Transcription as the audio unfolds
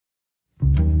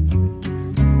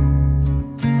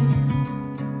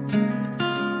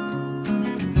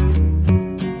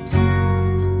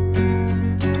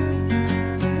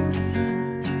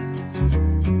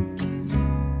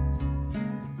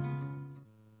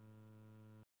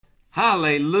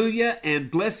Hallelujah and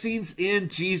blessings in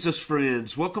Jesus,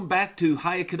 friends. Welcome back to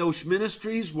Hayakadosh Kadosh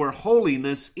Ministries, where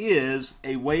holiness is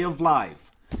a way of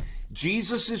life.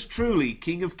 Jesus is truly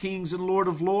King of Kings and Lord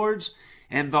of Lords,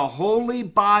 and the Holy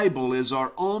Bible is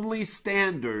our only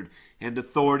standard and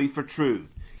authority for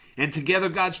truth. And together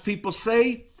God's people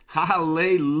say,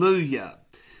 Hallelujah.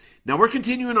 Now we're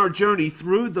continuing our journey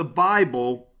through the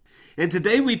Bible, and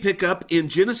today we pick up in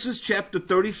Genesis chapter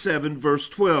 37, verse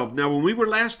 12. Now, when we were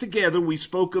last together, we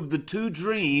spoke of the two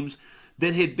dreams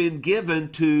that had been given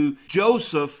to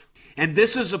Joseph, and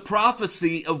this is a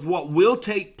prophecy of what will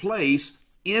take place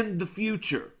in the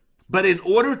future. But in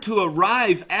order to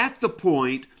arrive at the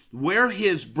point where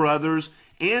his brothers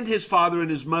and his father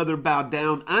and his mother bowed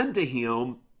down unto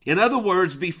him, in other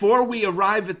words, before we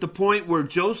arrive at the point where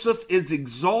Joseph is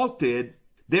exalted,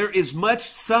 there is much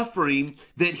suffering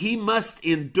that he must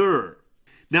endure.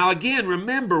 Now again,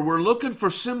 remember, we're looking for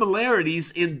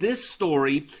similarities in this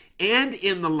story and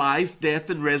in the life, death,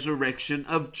 and resurrection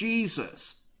of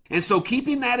Jesus. And so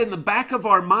keeping that in the back of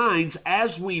our minds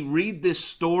as we read this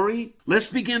story, let's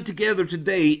begin together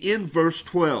today in verse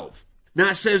 12.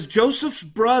 Now it says, Joseph's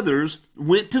brothers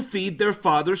went to feed their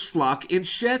father's flock in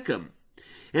Shechem.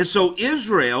 And so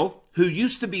Israel, who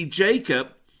used to be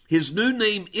Jacob, his new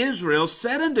name Israel,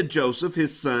 said unto Joseph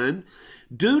his son,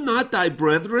 Do not thy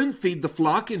brethren feed the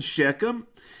flock in Shechem?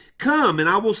 Come, and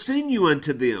I will send you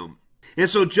unto them. And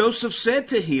so Joseph said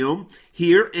to him,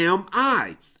 Here am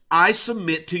I. I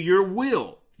submit to your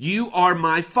will. You are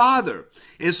my father.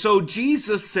 And so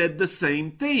Jesus said the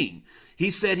same thing.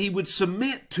 He said he would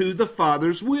submit to the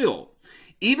Father's will,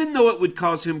 even though it would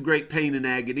cause him great pain and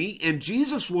agony. And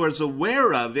Jesus was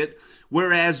aware of it,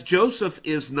 whereas Joseph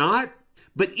is not.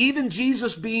 But even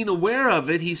Jesus being aware of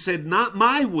it, he said, Not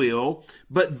my will,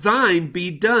 but thine be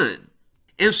done.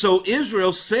 And so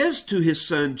Israel says to his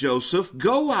son Joseph,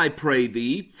 Go, I pray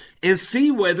thee, and see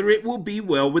whether it will be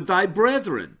well with thy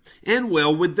brethren, and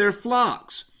well with their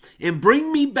flocks, and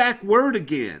bring me back word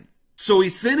again. So he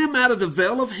sent him out of the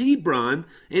vale of Hebron,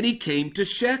 and he came to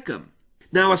Shechem.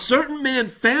 Now a certain man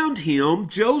found him,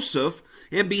 Joseph,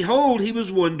 and behold, he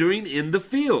was wandering in the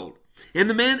field. And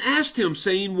the man asked him,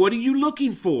 saying, What are you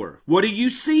looking for? What are you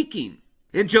seeking?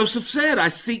 And Joseph said, I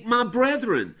seek my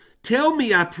brethren. Tell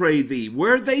me, I pray thee,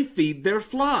 where they feed their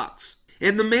flocks.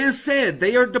 And the man said,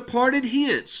 They are departed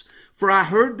hence, for I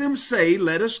heard them say,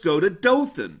 Let us go to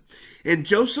Dothan. And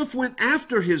Joseph went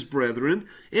after his brethren,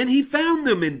 and he found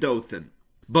them in Dothan.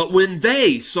 But when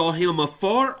they saw him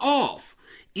afar off,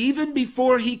 even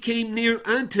before he came near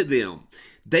unto them,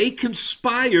 they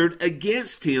conspired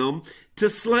against him to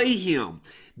slay him.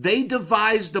 They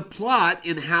devised a plot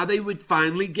in how they would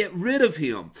finally get rid of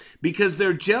him, because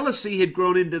their jealousy had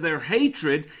grown into their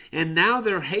hatred, and now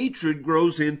their hatred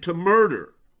grows into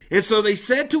murder. And so they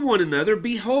said to one another,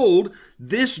 Behold,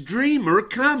 this dreamer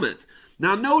cometh.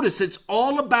 Now notice, it's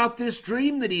all about this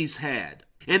dream that he's had.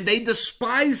 And they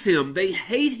despise him. They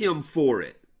hate him for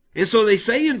it. And so they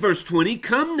say in verse 20,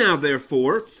 Come now,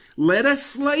 therefore, let us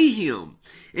slay him,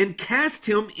 and cast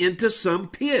him into some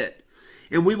pit.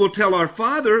 And we will tell our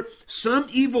father, Some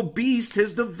evil beast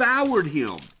has devoured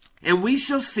him. And we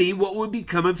shall see what will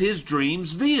become of his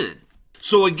dreams then.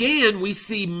 So again, we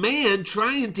see man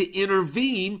trying to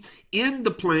intervene in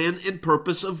the plan and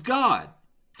purpose of God,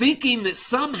 thinking that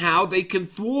somehow they can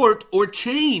thwart or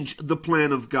change the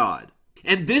plan of God.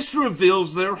 And this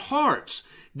reveals their hearts.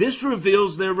 This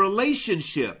reveals their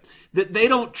relationship, that they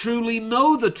don't truly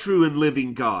know the true and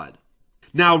living God.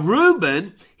 Now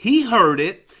Reuben, he heard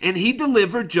it, and he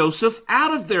delivered Joseph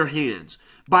out of their hands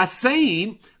by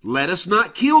saying, Let us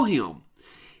not kill him.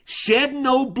 Shed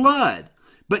no blood,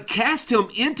 but cast him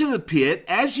into the pit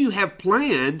as you have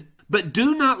planned, but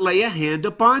do not lay a hand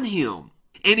upon him.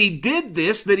 And he did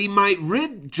this that he might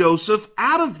rid Joseph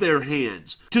out of their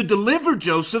hands, to deliver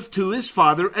Joseph to his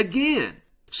father again.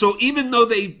 So even though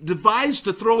they devised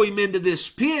to throw him into this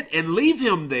pit and leave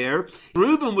him there,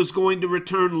 Reuben was going to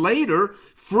return later,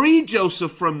 free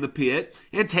Joseph from the pit,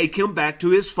 and take him back to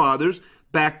his father's,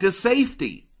 back to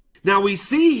safety. Now we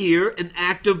see here an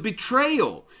act of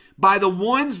betrayal by the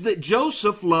ones that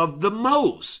Joseph loved the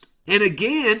most. And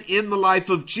again, in the life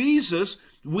of Jesus,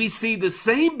 we see the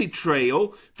same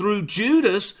betrayal through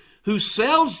Judas, who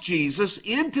sells Jesus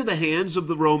into the hands of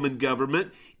the Roman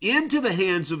government, into the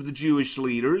hands of the Jewish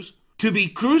leaders, to be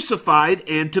crucified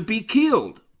and to be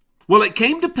killed. Well, it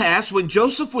came to pass when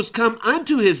Joseph was come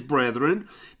unto his brethren,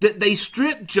 that they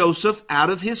stripped Joseph out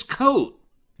of his coat,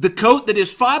 the coat that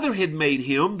his father had made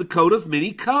him, the coat of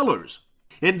many colors.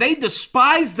 And they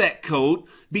despised that coat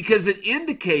because it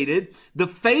indicated the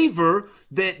favor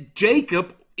that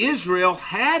Jacob Israel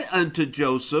had unto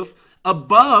Joseph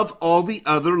above all the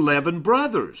other 11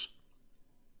 brothers.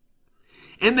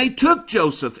 And they took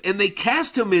Joseph, and they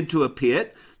cast him into a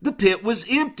pit. The pit was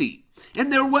empty,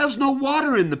 and there was no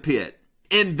water in the pit.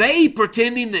 And they,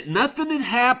 pretending that nothing had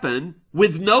happened,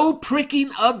 with no pricking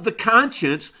of the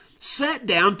conscience, sat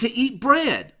down to eat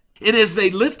bread. And as they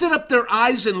lifted up their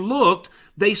eyes and looked,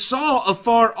 they saw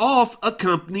afar off a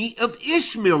company of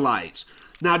Ishmaelites.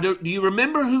 Now, do you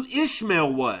remember who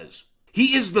Ishmael was?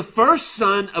 He is the first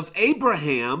son of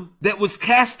Abraham that was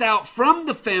cast out from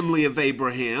the family of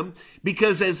Abraham,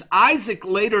 because as Isaac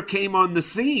later came on the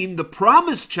scene, the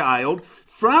promised child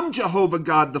from Jehovah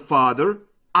God the Father,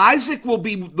 Isaac will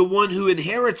be the one who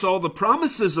inherits all the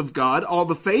promises of God, all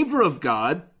the favor of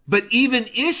God. But even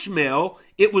Ishmael,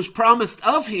 it was promised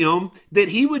of him that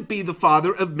he would be the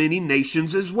father of many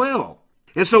nations as well.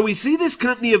 And so we see this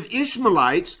company of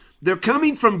Ishmaelites. They're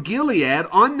coming from Gilead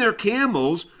on their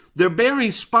camels. They're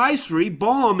bearing spicery,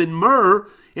 balm, and myrrh,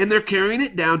 and they're carrying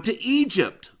it down to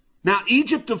Egypt. Now,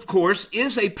 Egypt, of course,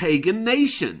 is a pagan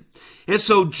nation. And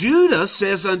so Judah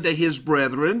says unto his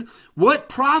brethren, what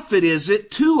profit is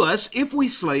it to us if we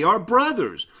slay our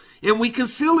brothers, and we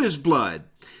conceal his blood?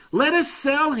 Let us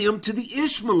sell him to the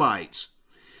Ishmaelites.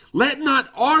 Let not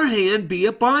our hand be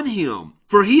upon him,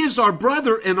 for he is our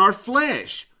brother and our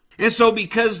flesh. And so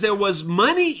because there was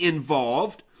money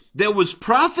involved, there was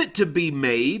profit to be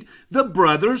made, the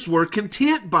brothers were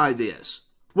content by this.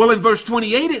 Well, in verse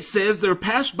 28 it says, there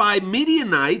passed by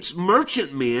Midianites,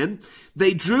 merchantmen.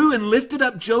 They drew and lifted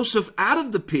up Joseph out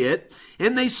of the pit,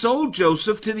 and they sold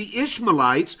Joseph to the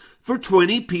Ishmaelites for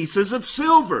 20 pieces of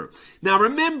silver. Now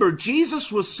remember, Jesus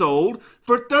was sold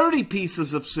for 30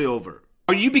 pieces of silver.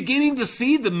 Are you beginning to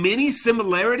see the many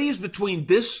similarities between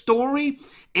this story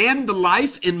and the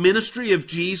life and ministry of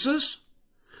Jesus?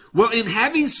 Well, in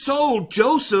having sold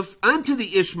Joseph unto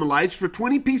the Ishmaelites for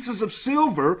 20 pieces of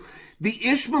silver, the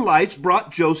Ishmaelites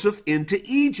brought Joseph into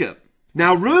Egypt.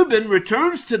 Now Reuben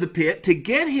returns to the pit to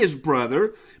get his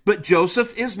brother, but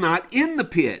Joseph is not in the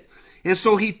pit. And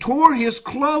so he tore his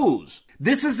clothes.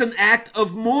 This is an act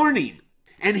of mourning,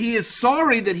 and he is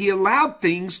sorry that he allowed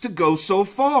things to go so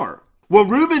far. Well,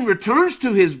 Reuben returns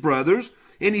to his brothers,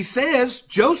 and he says,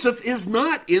 Joseph is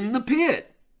not in the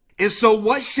pit. And so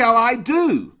what shall I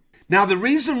do? Now, the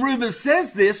reason Reuben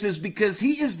says this is because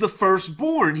he is the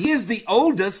firstborn. He is the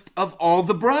oldest of all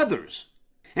the brothers.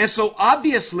 And so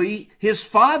obviously his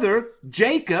father,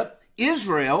 Jacob,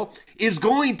 Israel, is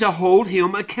going to hold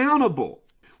him accountable.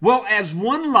 Well, as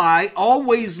one lie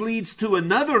always leads to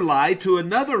another lie, to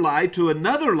another lie, to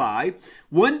another lie,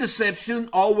 one deception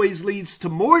always leads to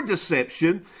more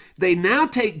deception. They now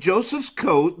take Joseph's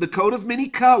coat, the coat of many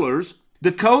colors,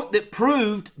 the coat that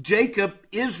proved Jacob,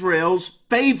 Israel's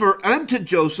favor unto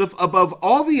Joseph above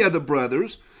all the other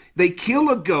brothers. They kill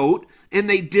a goat, and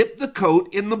they dip the coat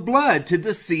in the blood to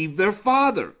deceive their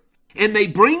father. And they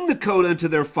bring the coat unto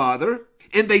their father,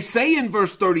 and they say in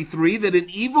verse 33 that an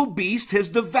evil beast has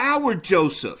devoured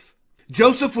Joseph.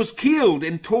 Joseph was killed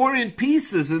and tore in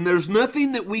pieces, and there's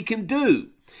nothing that we can do.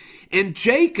 And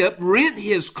Jacob rent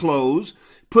his clothes,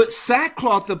 put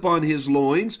sackcloth upon his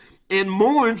loins, and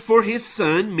mourned for his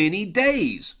son many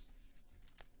days.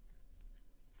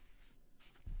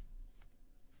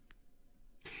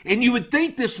 And you would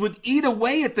think this would eat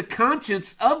away at the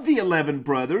conscience of the 11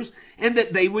 brothers and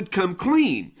that they would come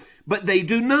clean. But they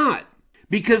do not,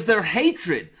 because their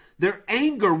hatred, their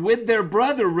anger with their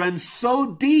brother runs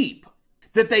so deep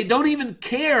that they don't even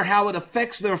care how it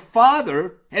affects their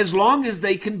father as long as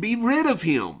they can be rid of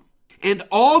him. And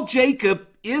all Jacob,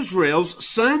 Israel's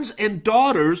sons and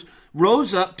daughters,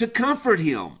 rose up to comfort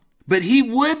him. But he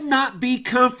would not be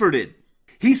comforted.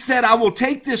 He said, I will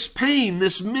take this pain,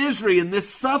 this misery, and this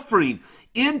suffering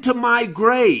into my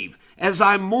grave as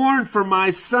I mourn for my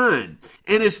son.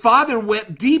 And his father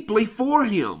wept deeply for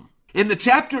him. And the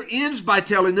chapter ends by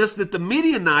telling us that the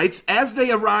Midianites, as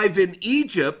they arrive in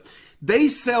Egypt, they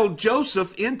sell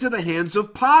Joseph into the hands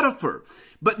of Potiphar.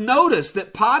 But notice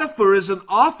that Potiphar is an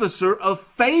officer of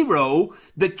Pharaoh,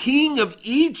 the king of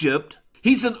Egypt.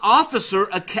 He's an officer,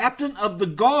 a captain of the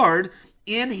guard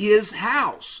in his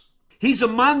house. He's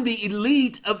among the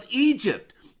elite of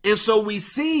Egypt. And so we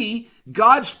see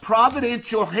God's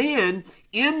providential hand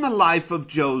in the life of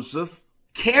Joseph,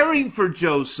 caring for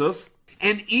Joseph,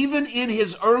 and even in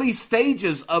his early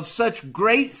stages of such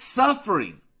great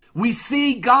suffering, we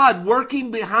see God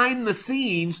working behind the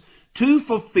scenes to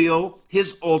fulfill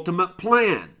his ultimate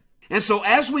plan. And so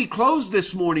as we close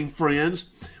this morning, friends,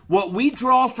 what we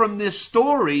draw from this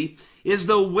story is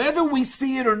though whether we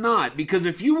see it or not, because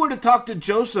if you were to talk to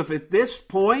Joseph at this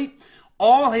point,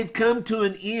 all had come to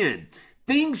an end.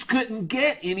 Things couldn't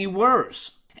get any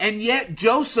worse. And yet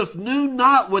Joseph knew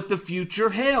not what the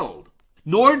future held.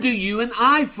 Nor do you and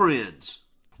I, friends.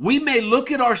 We may look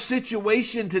at our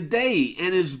situation today,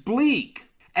 and as bleak,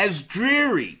 as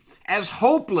dreary, as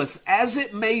hopeless as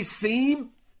it may seem,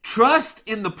 trust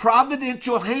in the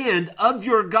providential hand of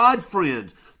your God,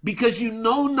 friends, because you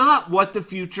know not what the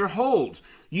future holds.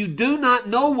 You do not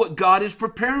know what God is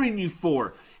preparing you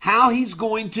for, how He's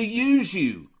going to use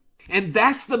you. And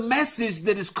that's the message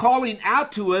that is calling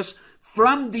out to us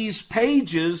from these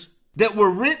pages that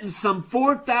were written some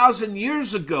 4,000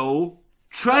 years ago.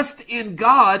 Trust in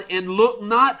God and look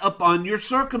not upon your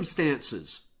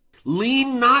circumstances.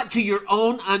 Lean not to your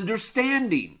own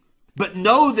understanding, but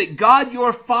know that God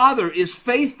your Father is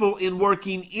faithful in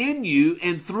working in you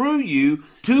and through you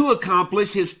to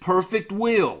accomplish His perfect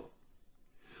will.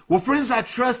 Well, friends, I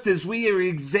trust as we are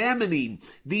examining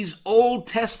these Old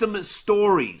Testament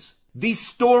stories, these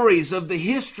stories of the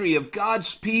history of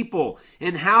God's people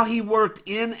and how He worked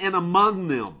in and among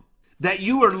them, that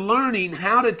you are learning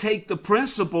how to take the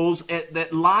principles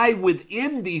that lie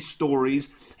within these stories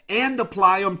and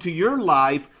apply them to your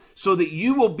life so that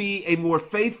you will be a more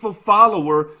faithful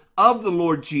follower of the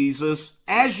Lord Jesus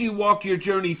as you walk your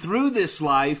journey through this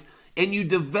life and you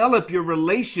develop your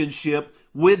relationship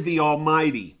with the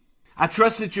Almighty. I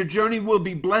trust that your journey will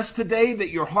be blessed today,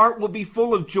 that your heart will be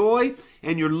full of joy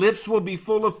and your lips will be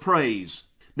full of praise.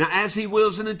 Now, as He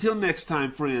wills, and until next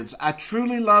time, friends, I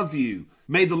truly love you.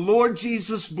 May the Lord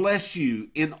Jesus bless you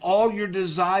in all your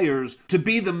desires to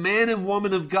be the man and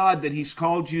woman of God that He's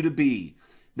called you to be.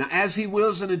 Now, as He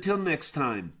wills, and until next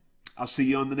time, I'll see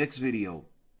you on the next video.